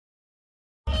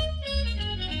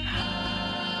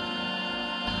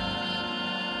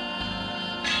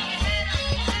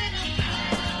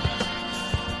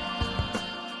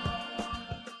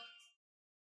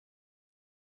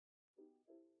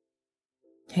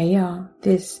Hey y'all,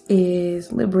 this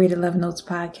is Liberated Love Notes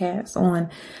podcast on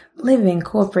Living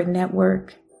Corporate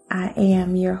Network. I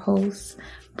am your host,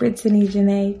 Brittany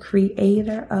Janae,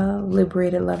 creator of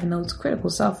Liberated Love Notes, critical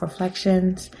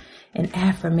self-reflections and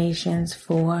affirmations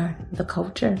for the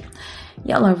culture.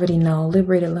 Y'all already know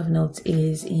Liberated Love Notes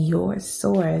is your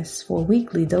source for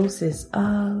weekly doses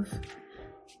of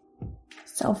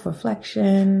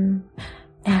self-reflection,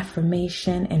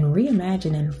 affirmation, and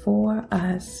reimagining for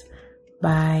us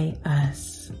by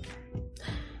us.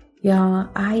 Y'all,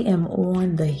 I am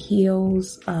on the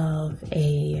heels of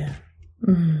a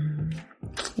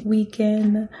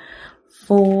weekend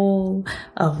full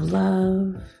of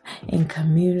love and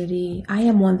community. I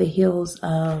am on the heels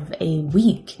of a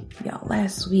week. Y'all,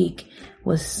 last week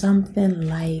was something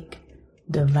like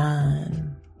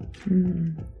divine.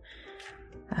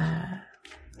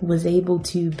 Was able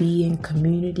to be in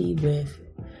community with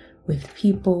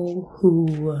people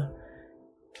who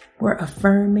were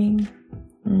affirming,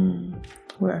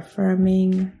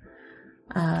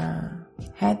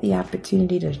 had the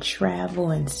opportunity to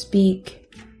travel and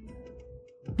speak,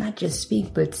 not just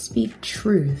speak, but speak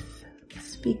truth,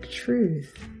 speak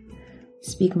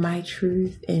my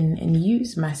truth and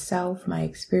use myself, my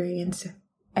experience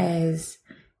as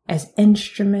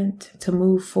instrument to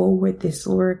move forward this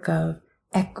work of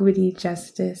equity,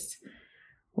 justice,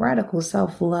 radical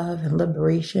self-love, and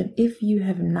liberation. If you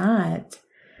have not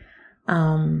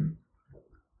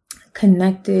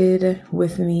connected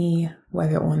with me,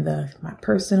 whether on my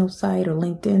personal site or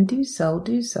LinkedIn, do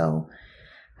so.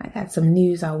 I got some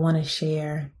news I want to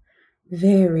share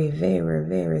very, very,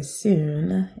 very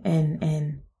soon,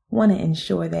 and want to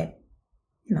ensure that,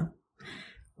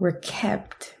 we're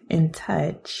kept in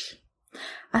touch.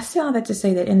 I say all that to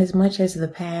say that in as much as this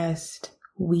past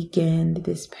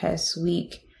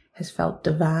week has felt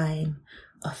divine,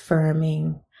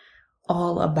 affirming,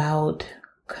 all about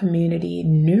community,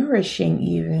 nourishing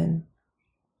even,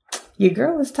 your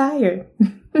girl is tired.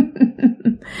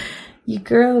 Your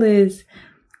girl is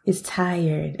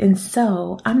tired. And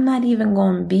so I'm not even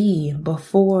going to be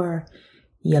before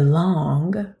you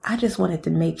long. I just wanted to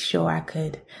make sure I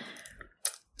could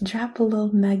drop a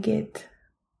little nugget,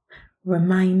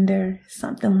 reminder,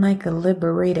 something like a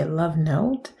liberated love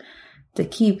note to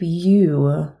keep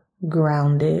you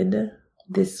grounded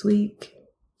this week.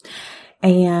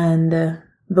 And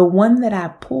the one that I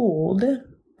pulled,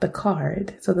 the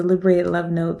card, so the Liberated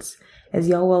Love Notes, as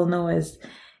y'all well know,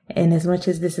 and as much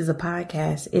as this is a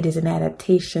podcast, it is an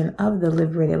adaptation of the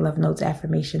Liberated Love Notes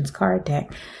affirmations card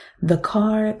deck. The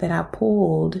card that I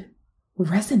pulled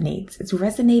resonates. It's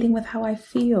resonating with how I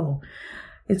feel.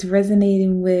 It's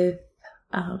resonating with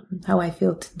how I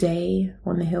feel today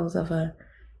on the heels of a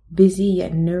busy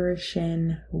yet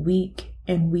nourishing week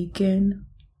and weekend.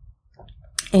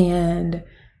 And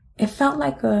it felt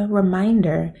like a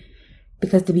reminder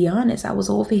because, to be honest, I was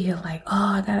over here like,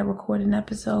 I gotta record an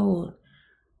episode.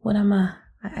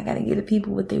 I gotta give the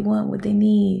people what they want, what they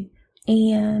need.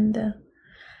 And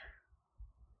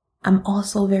I'm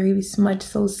also very much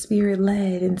so spirit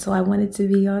led. And so I want it to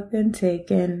be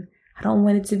authentic, and I don't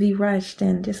want it to be rushed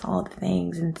and just all the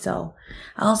things. And so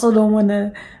I also don't want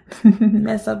to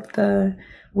mess up the,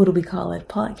 what do we call it,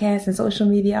 podcast and social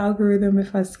media algorithm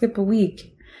if I skip a week.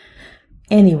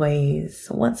 Anyways,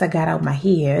 once I got out my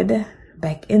head,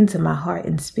 back into my heart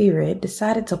and spirit,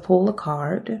 decided to pull a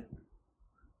card.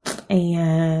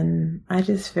 And I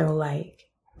just feel like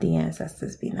the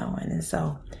ancestors be knowing. And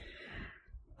so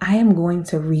I am going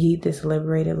to read this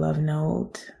liberated love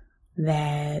note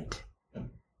that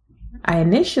I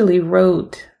initially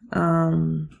wrote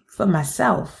for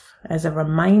myself as a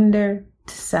reminder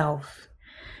to self.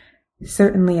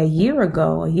 Certainly a year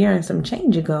and some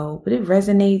change ago, but it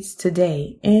resonates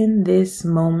today in this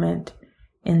moment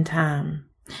in time.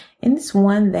 And it's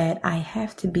one that I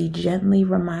have to be gently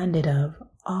reminded of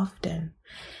often.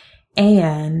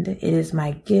 And it is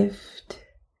my gift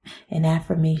and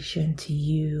affirmation to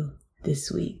you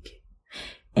this week.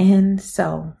 And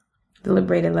so the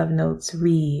Liberated Love Notes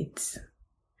reads,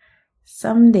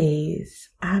 some days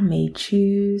I may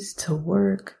choose to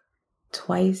work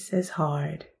twice as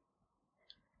hard.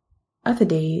 Other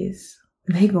days,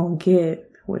 they gonna get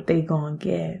what they gonna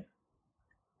get.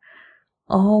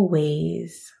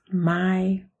 Always,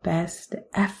 my best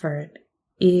effort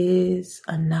is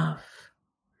enough.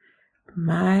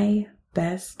 My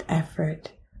best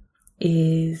effort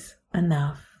is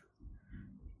enough.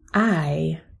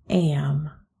 I am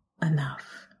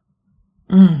enough.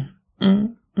 I'm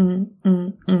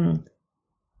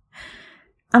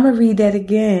gonna read that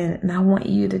again, and I want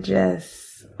you to just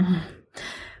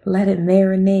let it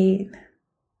marinate.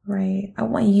 right? I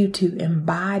want you to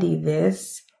embody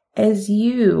this as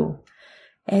you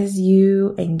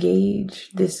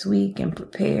engage this week and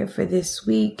prepare for this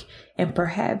week and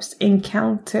perhaps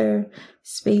encounter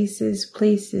spaces,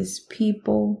 places,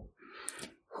 people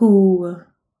who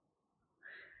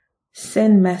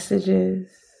send messages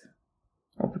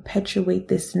or perpetuate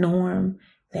this norm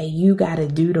that you got to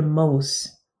do the most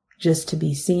just to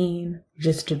be seen,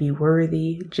 just to be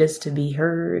worthy, just to be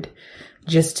heard,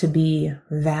 just to be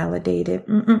validated.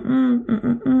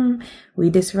 We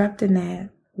disrupting that.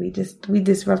 We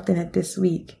disrupting it this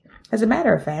week. As a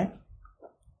matter of fact,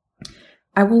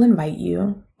 I will invite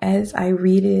you, as I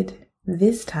read it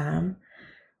this time,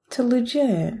 to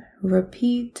legit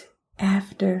repeat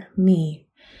after me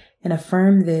and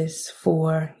affirm this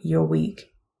for your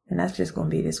week. And that's just going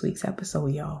to be this week's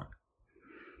episode, y'all.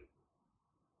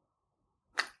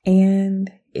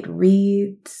 And it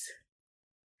reads,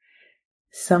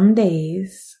 some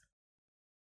days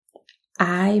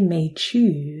I may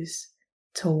choose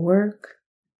to work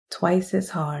twice as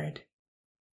hard.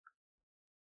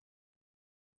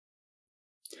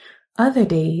 Other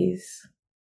days,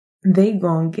 they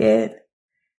gonna get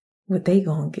what they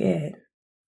gonna get.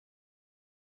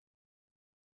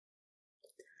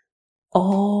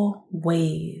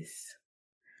 Always,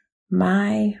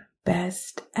 my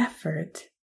best effort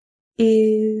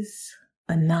is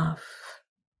enough.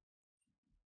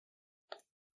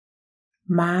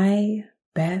 My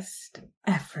best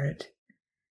effort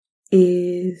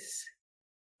is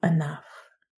enough.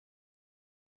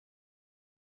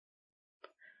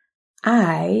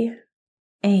 I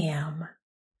am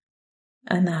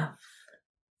enough.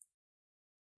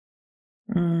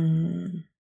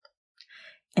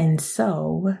 And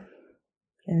so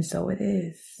it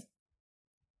is.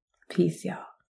 Peace, y'all.